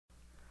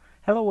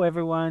Hello,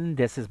 everyone.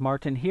 This is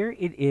Martin here.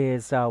 It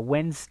is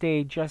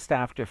Wednesday, just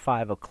after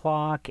 5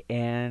 o'clock,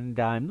 and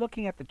I'm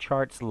looking at the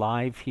charts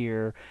live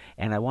here.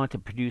 And I want to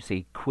produce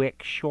a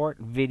quick, short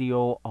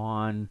video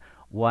on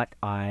what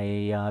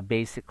I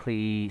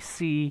basically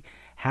see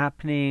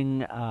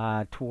happening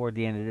toward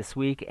the end of this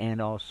week,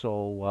 and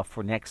also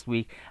for next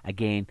week.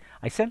 Again,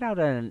 I sent out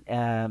a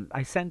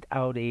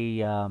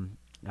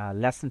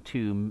lesson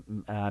to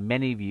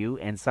many of you,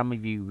 and some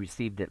of you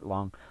received it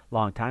long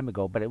time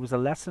ago. But it was a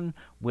lesson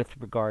with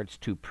regards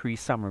to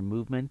pre-summer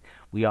movement.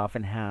 We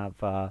often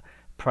have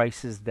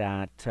prices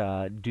that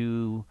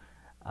do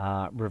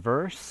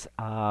reverse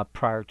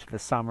prior to the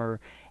summer,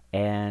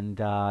 and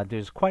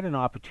there's quite an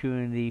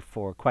opportunity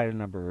for quite a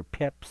number of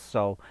pips.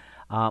 So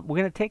we're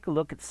going to take a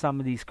look at some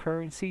of these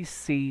currencies,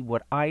 see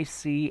what I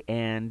see,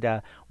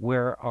 and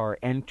where our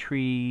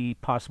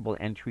possible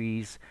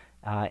entries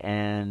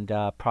and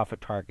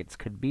profit targets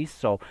could be.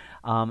 So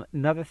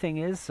another thing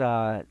is,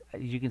 as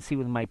you can see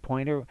with my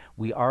pointer,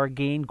 we are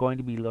again going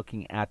to be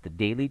looking at the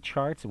daily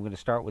charts. I'm going to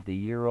start with the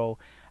Euro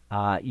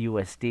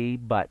USD.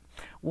 But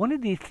one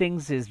of the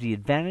things is the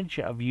advantage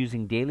of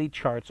using daily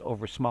charts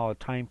over smaller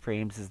time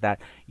frames is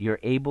that you're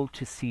able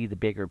to see the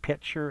bigger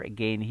picture.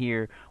 Again,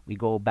 here we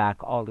go back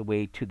all the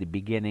way to the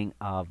beginning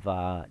of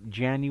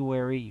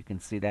January. You can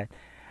see that.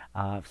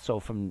 So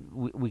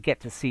we get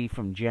to see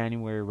from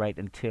January right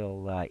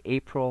until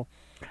April.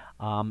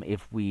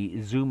 If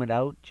we zoom it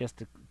out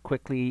just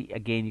quickly,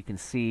 again, you can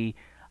see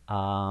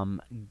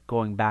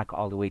going back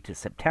all the way to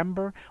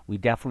September. We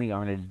definitely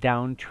are in a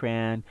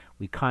downtrend.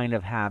 We kind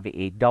of have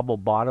a double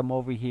bottom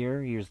over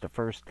here. Here's the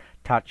first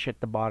touch at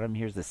the bottom.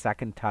 Here's the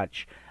second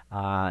touch.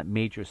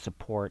 Major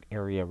support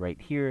area right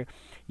here.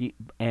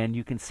 And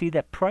you can see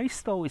that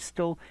price, though, is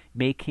still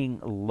making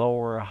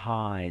lower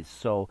highs.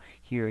 So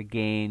here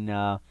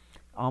again,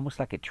 almost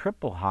like a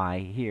triple high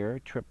here,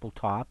 triple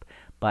top.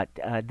 But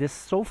this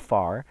so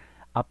far,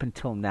 up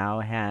until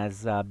now,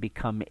 has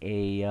become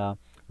a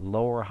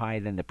lower high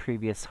than the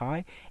previous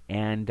high.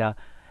 And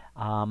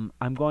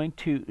I'm going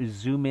to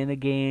zoom in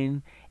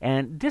again,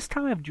 and this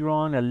time I've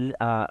drawn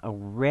a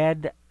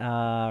red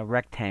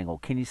rectangle.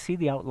 Can you see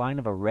the outline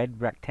of a red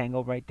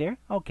rectangle right there?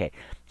 Okay,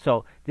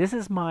 so this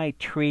is my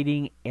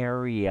trading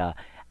area.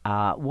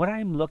 What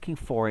I'm looking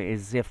for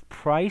is if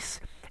price,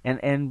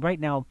 and right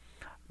now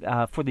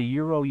for the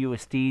Euro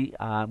USD,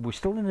 we're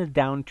still in a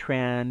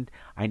downtrend.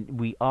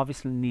 We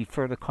obviously need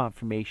further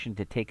confirmation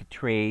to take a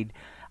trade.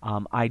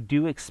 I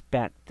do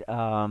expect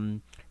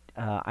the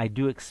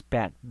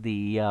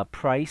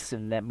price,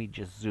 and let me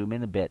just zoom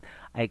in a bit.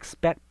 I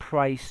expect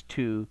price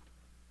to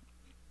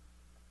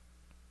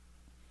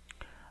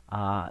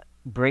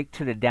break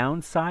to the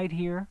downside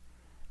here,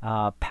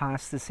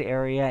 past this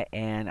area,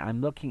 and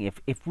I'm looking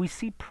if we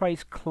see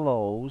price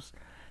close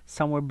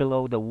somewhere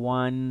below the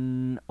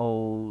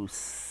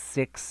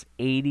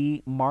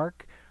 106.80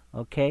 mark,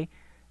 okay,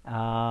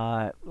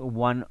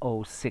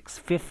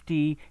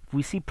 106.50. If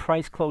we see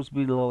price close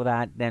below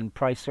that, then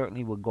price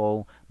certainly will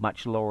go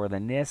much lower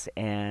than this,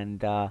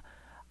 and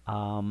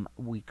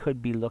we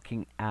could be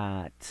looking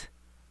at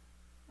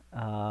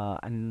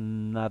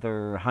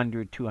another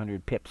 100,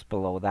 200 pips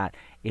below that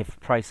if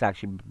price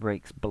actually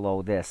breaks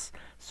below this.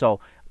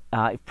 So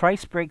if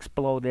price breaks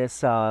below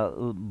this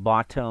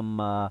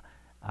bottom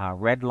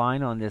red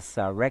line on this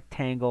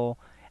rectangle,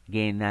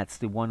 again, that's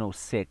the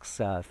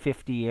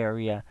 106.50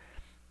 area,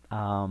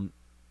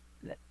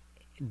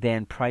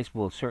 then price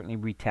will certainly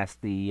retest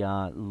the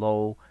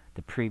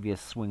the previous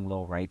swing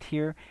low right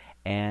here,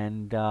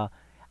 and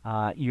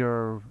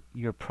your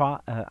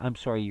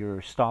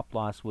stop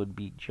loss would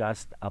be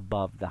just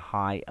above the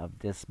high of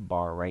this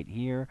bar right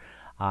here.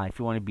 If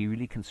you want to be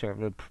really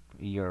conservative,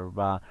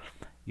 your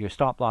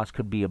stop loss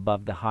could be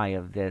above the high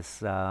of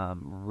this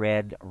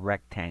red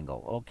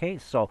rectangle. Okay,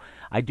 so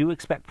I do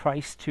expect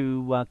price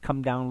to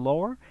come down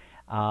lower,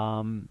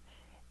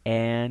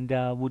 and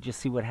we'll just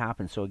see what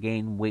happens. So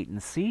again, wait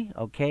and see.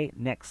 Okay,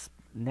 next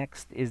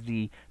is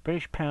the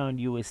British Pound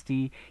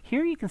USD.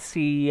 Here you can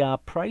see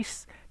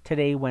price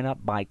today went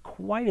up by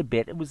quite a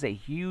bit. It was a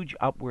huge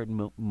upward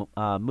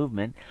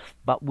movement,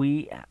 but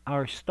we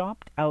are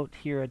stopped out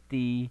here at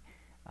the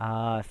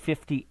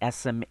 50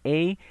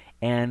 SMA,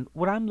 and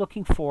what I'm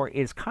looking for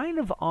is kind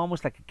of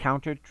almost like a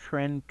counter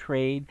trend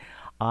trade.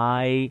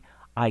 I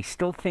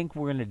still think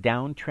we're in a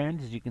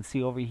downtrend, as you can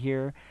see over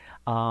here.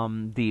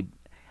 For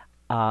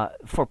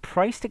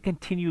price to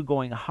continue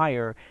going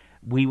higher,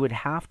 we would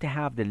have to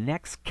have the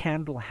next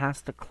candle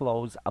has to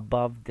close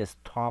above this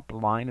top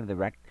line of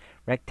the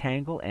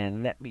rectangle,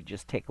 and let me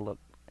just take a look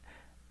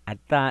at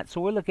that.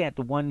 So we're looking at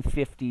the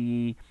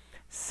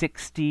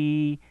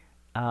 150.60,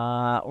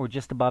 or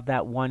just above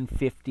that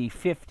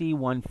 150.50,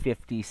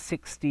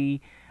 150.60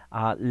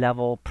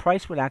 level.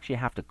 Price would actually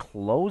have to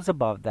close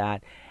above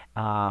that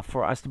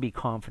for us to be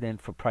confident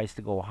for price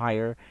to go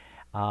higher.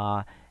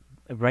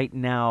 Right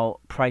now,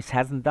 price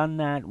hasn't done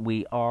that.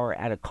 We are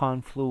at a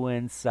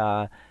confluence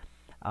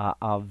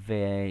of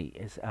a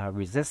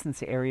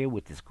resistance area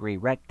with this gray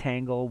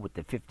rectangle with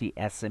the 50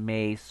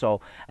 SMA.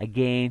 So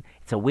again,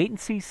 it's a wait and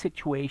see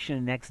situation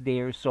the next day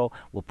or so.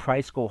 Will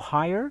price go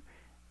higher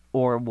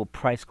or will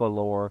price go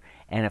lower?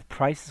 And if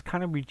price is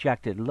kind of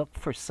rejected, look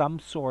for some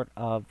sort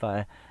of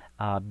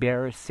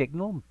bearish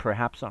signal,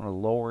 perhaps on a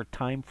lower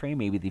time frame.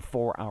 Maybe the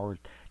 4-hour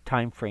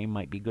time frame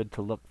might be good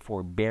to look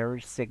for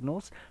bearish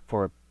signals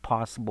for a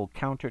possible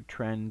counter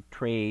trend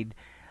trade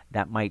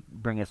that might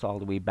bring us all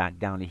the way back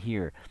down to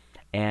here.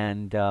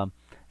 And so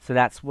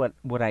that's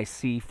what I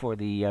see for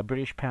the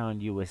British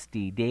Pound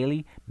USD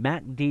daily.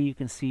 MACD, you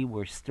can see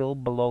we're still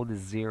below the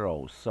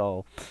zero,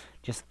 so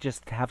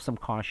just have some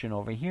caution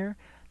over here.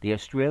 The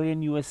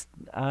Australian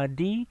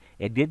USD,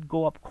 it did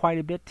go up quite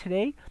a bit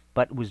today,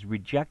 but was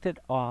rejected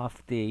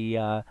off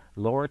the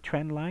lower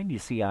trend line. You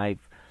see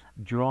I've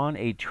drawn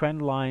a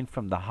trend line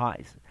from the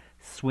highs,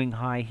 swing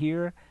high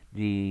here,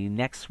 the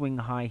next swing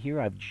high here.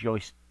 I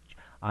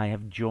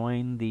have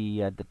joined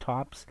the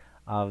tops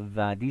of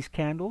these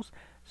candles,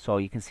 so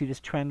you can see this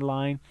trend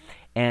line,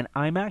 and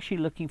I'm actually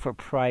looking for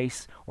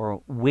price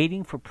or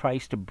waiting for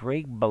price to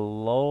break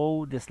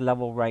below this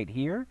level right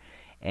here,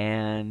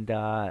 and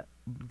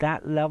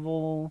that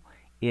level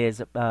is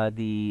the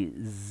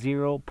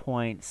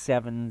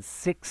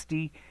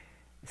 0.760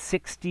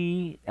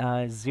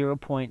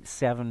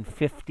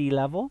 0.750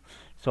 level.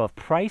 So if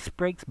price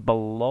breaks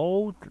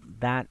below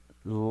that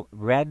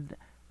red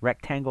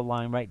rectangle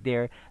line right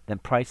there, then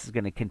price is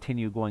going to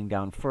continue going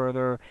down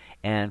further.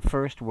 And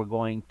first we're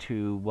going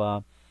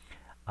to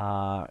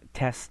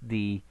test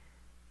the,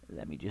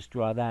 let me just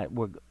draw that.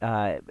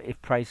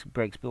 If price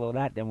breaks below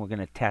that, then we're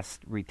going to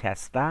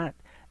retest that.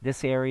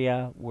 This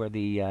area where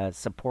the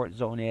support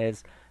zone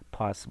is,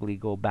 possibly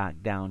go back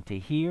down to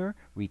here,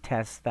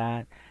 retest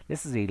that.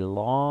 This is a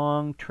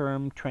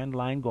long-term trend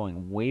line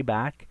going way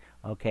back.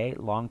 Okay,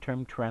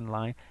 long-term trend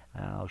line.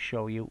 I'll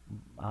show you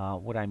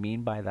what I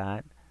mean by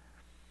that.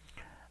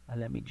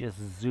 Let me just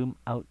zoom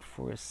out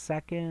for a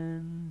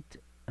second.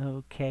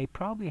 Okay,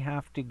 probably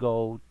have to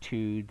go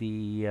to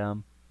the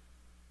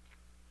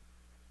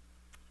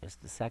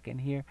just a second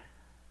here.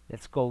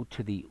 Let's go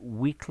to the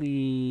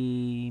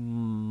weekly,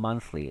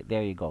 monthly.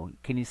 There you go.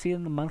 Can you see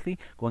in the monthly?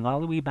 Going all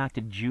the way back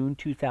to June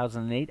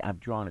 2008, I've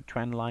drawn a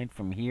trend line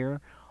from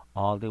here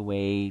all the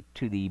way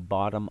to the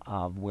bottom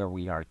of where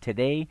we are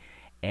today.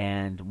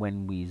 And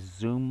when we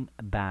zoom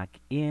back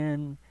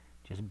in,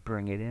 just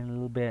bring it in a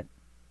little bit.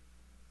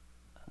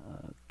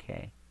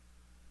 Okay.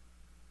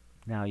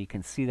 Now you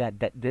can see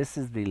that this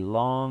is the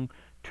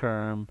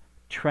long-term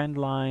trend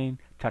line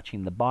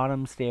touching the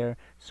bottoms there.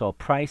 So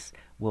price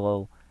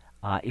will,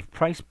 if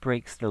price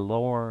breaks the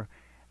lower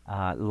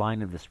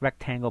line of this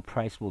rectangle,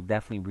 price will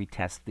definitely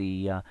retest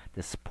the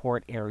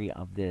support area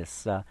of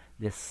this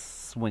this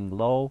swing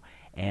low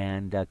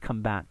and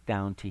come back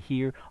down to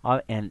here.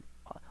 And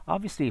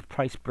obviously, if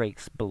price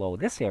breaks below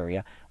this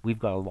area, we've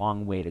got a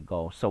long way to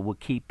go. So we'll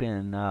keep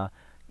in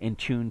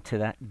tune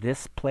to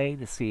this play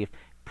to see if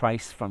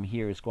price from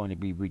here is going to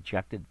be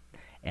rejected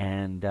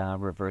and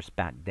reverse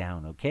back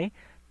down. Okay.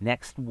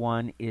 Next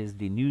one is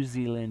the New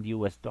Zealand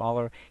US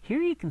dollar.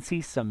 Here you can see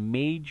some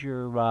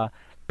major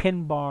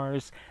pin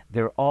bars.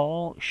 They're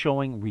all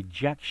showing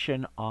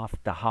rejection off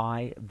the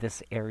high of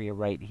this area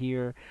right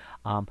here.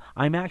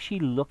 I'm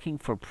actually looking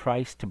for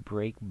price to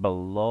break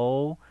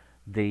below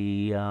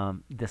the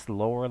this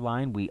lower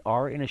line. We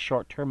are in a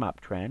short-term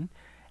uptrend.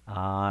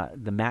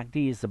 The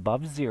MACD is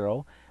above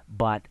zero,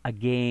 but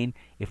again,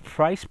 if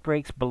price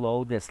breaks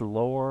below this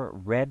lower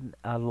red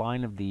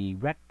line of the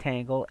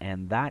rectangle,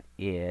 and that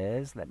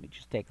is, let me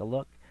just take a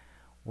look,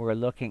 we're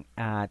looking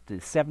at the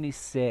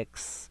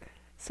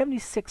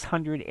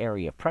 7600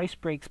 area. Price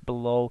breaks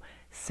below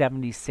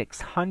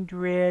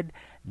 7600,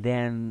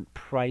 then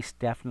price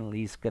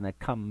definitely is going to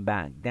come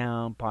back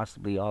down,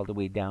 possibly all the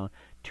way down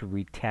to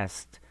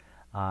retest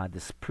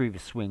this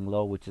previous swing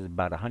low, which is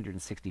about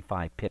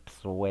 165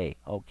 pips away.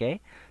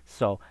 Okay,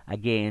 so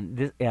again,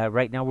 this,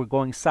 right now we're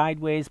going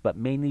sideways, but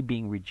mainly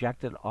being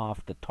rejected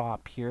off the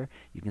top here.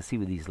 You can see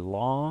with these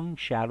long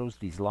shadows,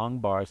 these long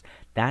bars,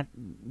 that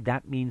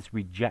means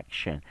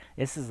rejection.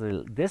 This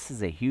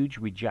is a huge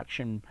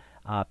rejection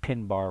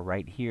pin bar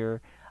right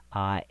here,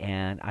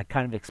 and I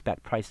kind of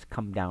expect price to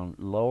come down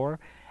lower.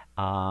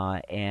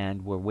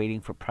 And we're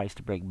waiting for price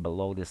to break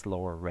below this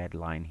lower red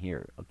line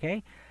here.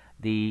 Okay.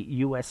 The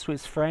U.S.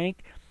 Swiss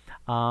franc,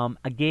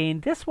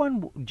 again, this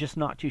one just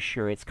not too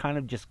sure. It's kind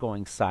of just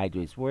going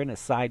sideways. We're in a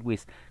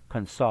sideways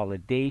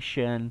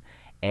consolidation,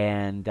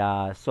 and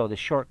so the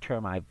short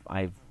term,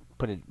 I've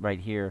put it right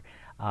here.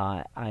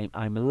 I'm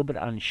a little bit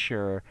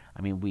unsure.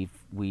 I mean, we've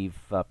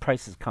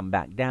prices come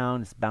back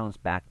down. It's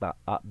bounced back up.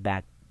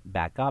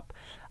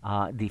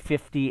 The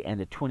 50 and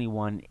the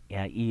 21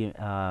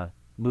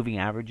 moving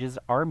averages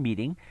are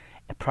meeting.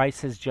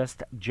 Price is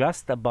just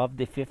above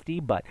the 50,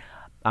 but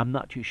I'm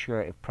not too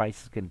sure if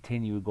prices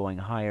continue going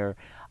higher.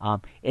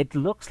 It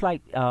looks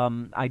like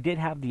I did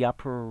have the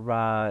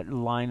upper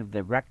line of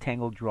the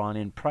rectangle drawn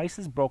in. Price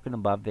is broken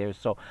above there,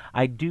 so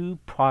I do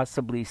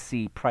possibly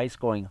see price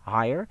going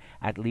higher,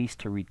 at least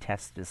to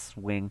retest this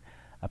swing,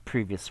 a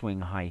previous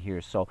swing high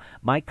here. So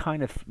my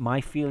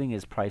feeling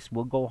is price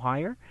will go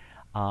higher.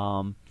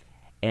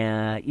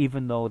 And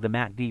even though the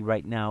MACD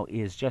right now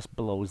is just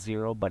below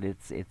zero, but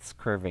it's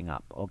curving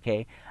up.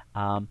 Okay,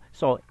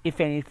 so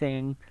if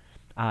anything,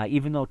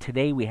 even though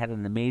today we had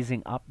an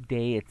amazing up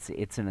day,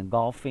 it's an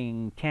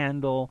engulfing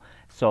candle.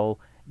 So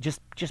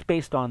just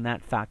based on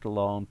that fact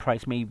alone,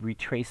 price may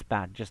retrace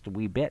back just a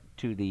wee bit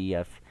to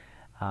the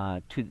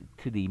to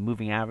the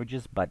moving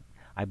averages, but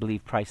I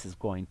believe price is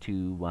going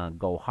to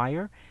go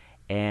higher.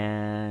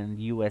 And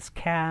U.S.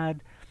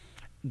 CAD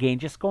again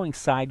just going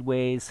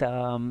sideways.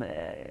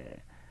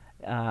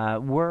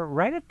 We're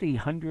right at the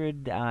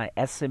 100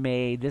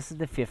 SMA. This is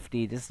the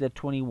 50. This is the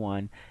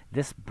 21.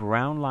 This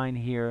brown line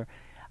here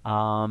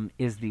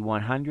is the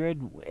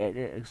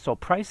 100. So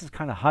price is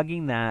kind of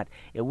hugging that.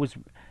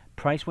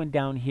 Price went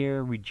down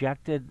here,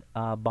 rejected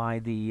by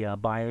the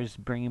buyers,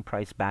 bringing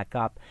price back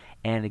up.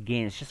 And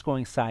again, it's just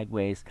going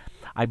sideways.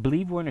 I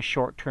believe we're in a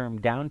short-term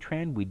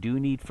downtrend. We do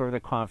need further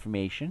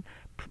confirmation.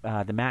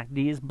 The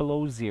MACD is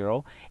below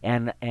zero,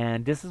 and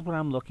this is what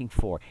I'm looking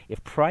for.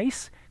 If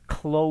price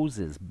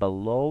closes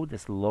below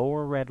this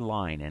lower red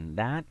line, and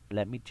that,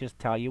 let me just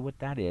tell you what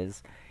that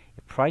is.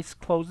 If price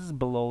closes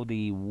below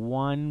the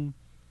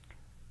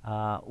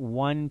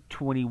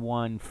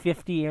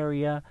 121.50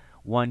 area,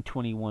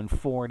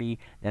 121.40,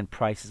 then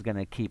price is going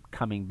to keep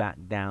coming back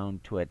down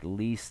to at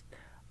least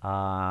the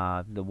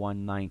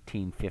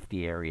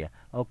 119.50 area.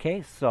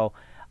 Okay, so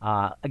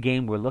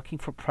again, we're looking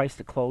for price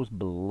to close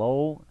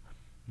below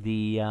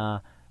the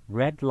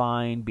red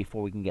line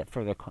before we can get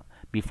further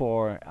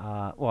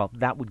well,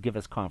 that would give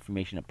us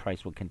confirmation that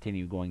price will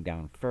continue going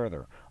down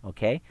further.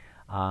 Okay,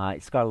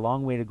 it's got a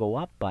long way to go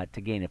up, but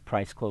again, if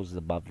price closes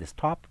above this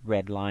top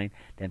red line,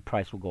 then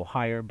price will go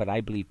higher. But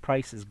I believe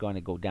price is going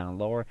to go down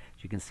lower,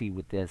 as you can see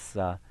with this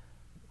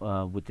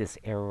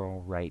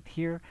arrow right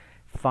here.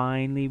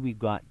 Finally, we've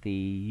got the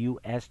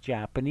U.S.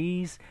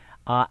 Japanese.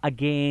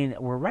 Again,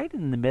 we're right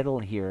in the middle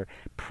here.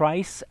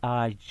 Price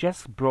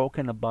just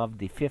broken above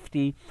the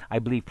 50. I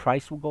believe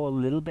price will go a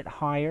little bit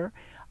higher,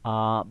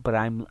 but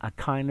I'm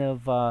kind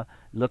of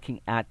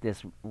looking at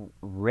this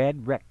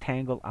red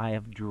rectangle I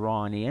have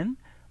drawn in.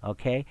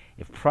 Okay,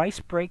 if price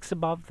breaks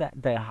above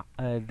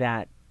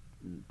that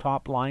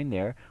top line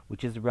there,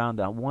 which is around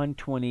the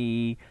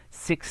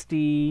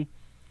 120.60,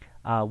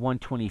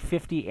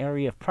 120.50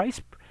 area, if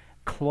price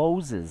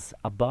closes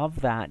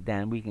above that,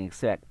 then we can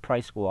expect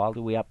price go all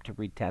the way up to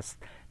retest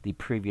the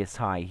previous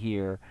high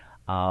here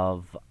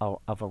of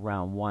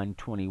around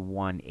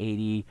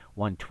 121.80,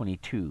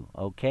 122.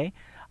 Okay,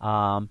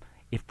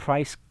 if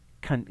price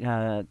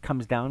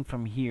comes down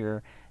from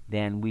here,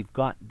 then we've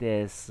got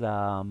this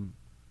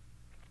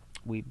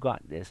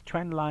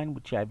trend line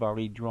which I've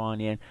already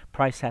drawn in.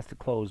 Price has to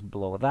close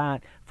below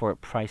that for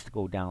price to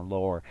go down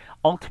lower.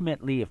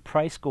 Ultimately, if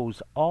price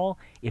goes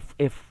if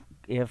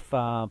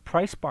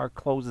price bar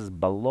closes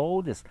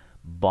below this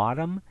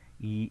bottom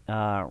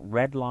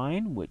red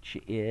line, which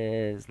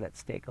is,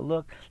 let's take a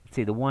look, let's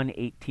say the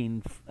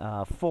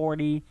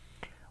 118.40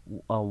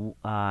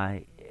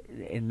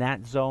 in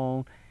that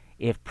zone.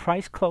 If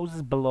price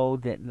closes below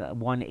the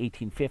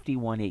 118.50,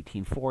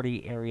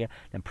 118.40 area,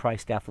 then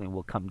price definitely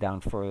will come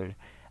down further.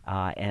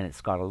 And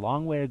it's got a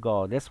long way to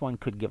go. This one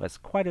could give us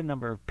quite a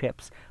number of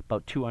pips,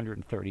 about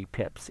 230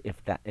 pips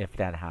if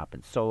that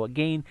happens. So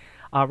again,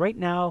 right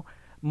now,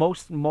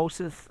 most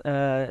of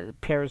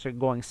pairs are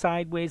going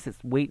sideways. It's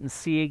wait and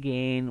see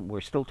again.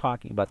 We're still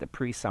talking about the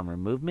pre-summer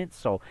movement,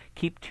 so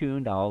keep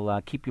tuned.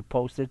 I'll keep you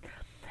posted,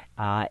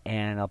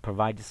 and I'll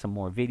provide you some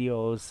more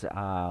videos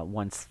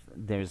once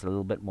there's a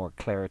little bit more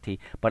clarity.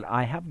 But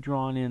I have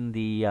drawn in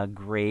the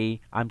gray.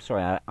 I'm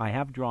sorry. I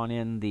have drawn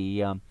in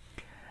the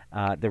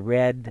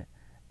red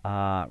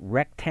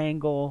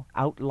rectangle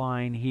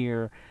outline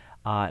here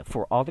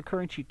for all the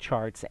currency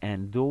charts,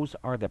 and those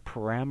are the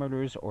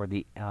parameters or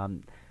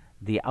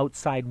the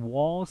outside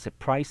walls that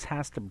price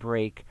has to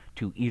break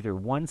to either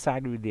one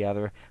side or the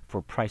other for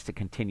price to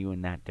continue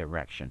in that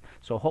direction.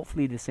 So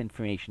hopefully this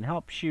information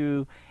helps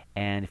you,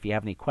 and if you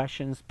have any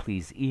questions,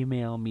 please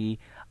email me.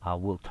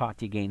 We'll talk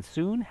to you again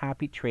soon.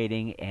 Happy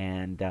trading,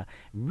 and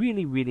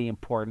really, really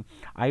important,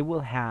 I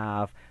will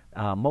have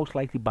most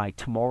likely by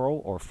tomorrow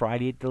or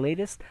Friday at the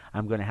latest,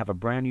 I'm going to have a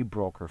brand new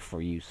broker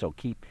for you. So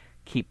keep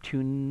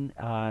tuned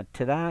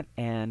to that,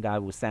 and I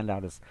will send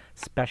out a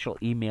special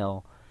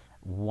email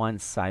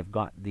once I've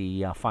got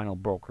the final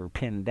broker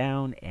pinned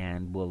down,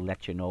 and we'll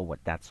let you know what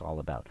that's all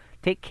about.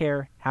 Take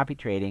care. Happy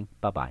trading.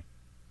 Bye-bye.